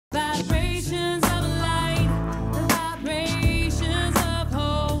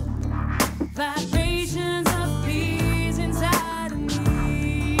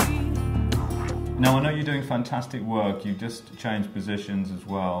fantastic work. You just changed positions as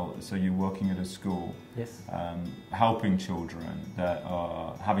well, so you're working at a school. Yes. Helping children that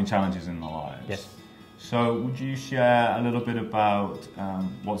are having challenges in their lives. Yes. So would you share a little bit about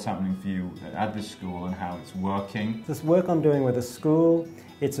what's happening for you at this school and how it's working? This work I'm doing with a school,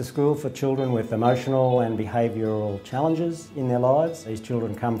 it's a school for children with emotional and behavioural challenges in their lives. These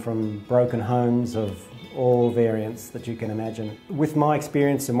children come from broken homes of all variants that you can imagine. With my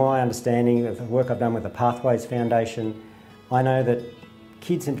experience and my understanding of the work I've done with the Pathways Foundation, I know that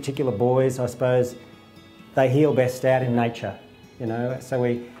kids, in particular boys, I suppose, they heal best out in nature, you know. So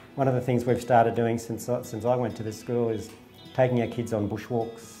one of the things we've started doing since I went to this school is taking our kids on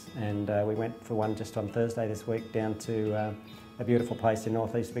bushwalks, and we went for one just on Thursday this week down to a beautiful place in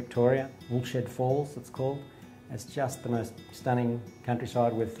northeast Victoria, Woolshed Falls it's called. It's just the most stunning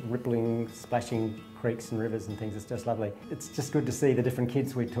countryside with rippling, splashing creeks and rivers and things. It's just lovely. It's just good to see the different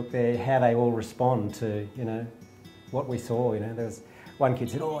kids we took there, how they all respond to, you know, what we saw. You know, there was one kid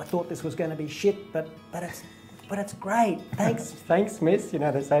said, "Oh, I thought this was going to be shit, but it's great. Thanks, miss." You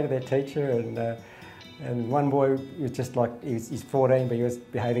know, they say to their teacher. And one boy was just like, he's 14, but he was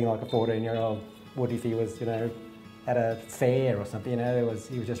behaving like a 14-year-old would if he was, you know, at a fair or something. You know,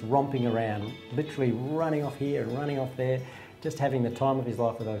 he was just romping around, literally running off here and running off there, just having the time of his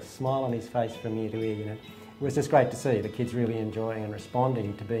life with a smile on his face from ear to ear. You know, it was just great to see the kids really enjoying and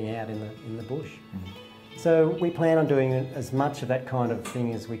responding to being out in the bush. Mm-hmm. So we plan on doing as much of that kind of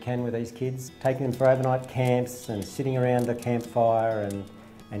thing as we can with these kids, taking them for overnight camps and sitting around the campfire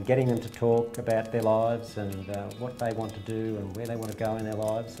and getting them to talk about their lives and what they want to do and where they want to go in their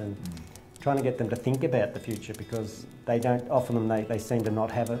lives, and trying to get them to think about the future, because they don't, often they seem to not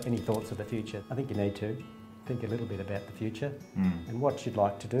have any thoughts of the future. I think you need to think a little bit about the future and what you'd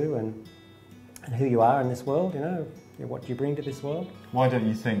like to do and who you are in this world, you know, what you bring to this world. Why don't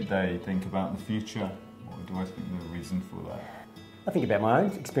you think they think about the future? What do I think the reason for that? I think about my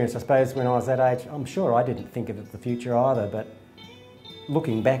own experience. I suppose when I was that age, I'm sure I didn't think of the future either, but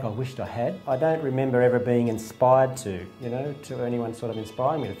looking back, I wished I had. I don't remember ever being inspired to, you know, to anyone sort of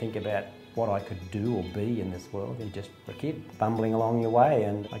inspiring me to think about what I could do or be in this world. You're just a kid bumbling along your way,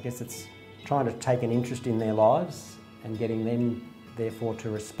 and I guess it's trying to take an interest in their lives and getting them, therefore, to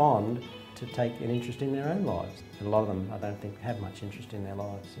respond to take an interest in their own lives. And a lot of them, I don't think, have much interest in their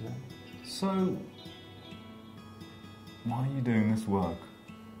lives, you know. So, why are you doing this work,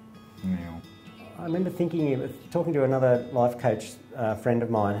 Neil? I remember talking to another life coach friend of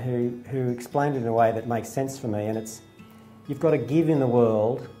mine who explained it in a way that makes sense for me, and it's, you've got to give in the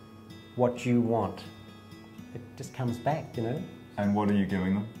world what you want. It just comes back, you know. And what are you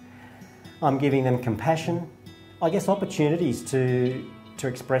giving them? I'm giving them compassion, I guess opportunities to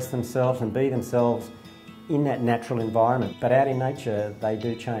express themselves and be themselves in that natural environment. But out in nature, they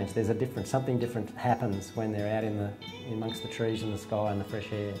do change. There's something different happens when they're out amongst the trees and the sky and the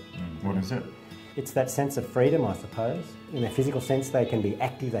fresh air. What is it? It's that sense of freedom, I suppose. In a physical sense, they can be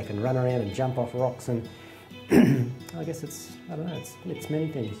active, they can run around and jump off rocks, and I guess it's many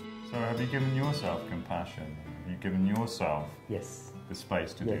things. So have you given yourself compassion? Have you given yourself the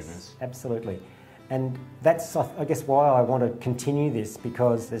space to do this? Yes, absolutely. And that's, I guess, why I want to continue this,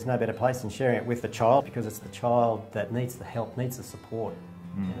 because there's no better place than sharing it with the child, because it's the child that needs the help, needs the support,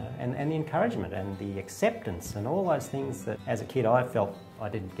 you know, and the encouragement and the acceptance and all those things that as a kid I felt I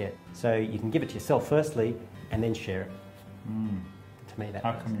didn't get. So you can give it to yourself firstly and then share it. To me, that.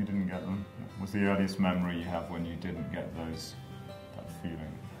 How come you didn't get them? What was the earliest memory you have when you didn't get that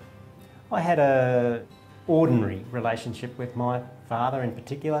feeling? I had an ordinary relationship with my father in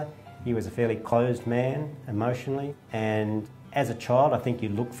particular. He was a fairly closed man emotionally, and as a child I think you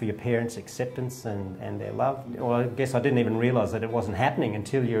look for your parents' acceptance and their love. Well, I guess I didn't even realise that it wasn't happening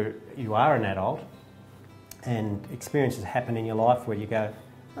until you are an adult and experiences happen in your life where you go,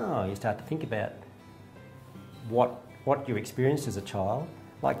 oh, you start to think about what you experienced as a child.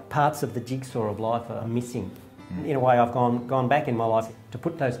 Like parts of the jigsaw of life are missing. In a way, I've gone back in my life to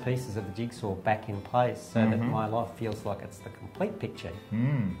put those pieces of the jigsaw back in place so that my life feels like it's the complete picture,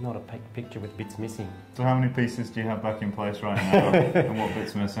 not a picture with bits missing. So how many pieces do you have back in place right now, and what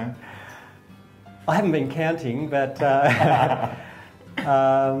bit's missing? I haven't been counting, but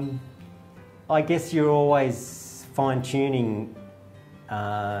I guess you're always fine-tuning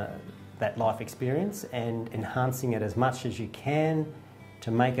that life experience and enhancing it as much as you can to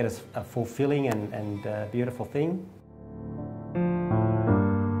make it a fulfilling and beautiful thing.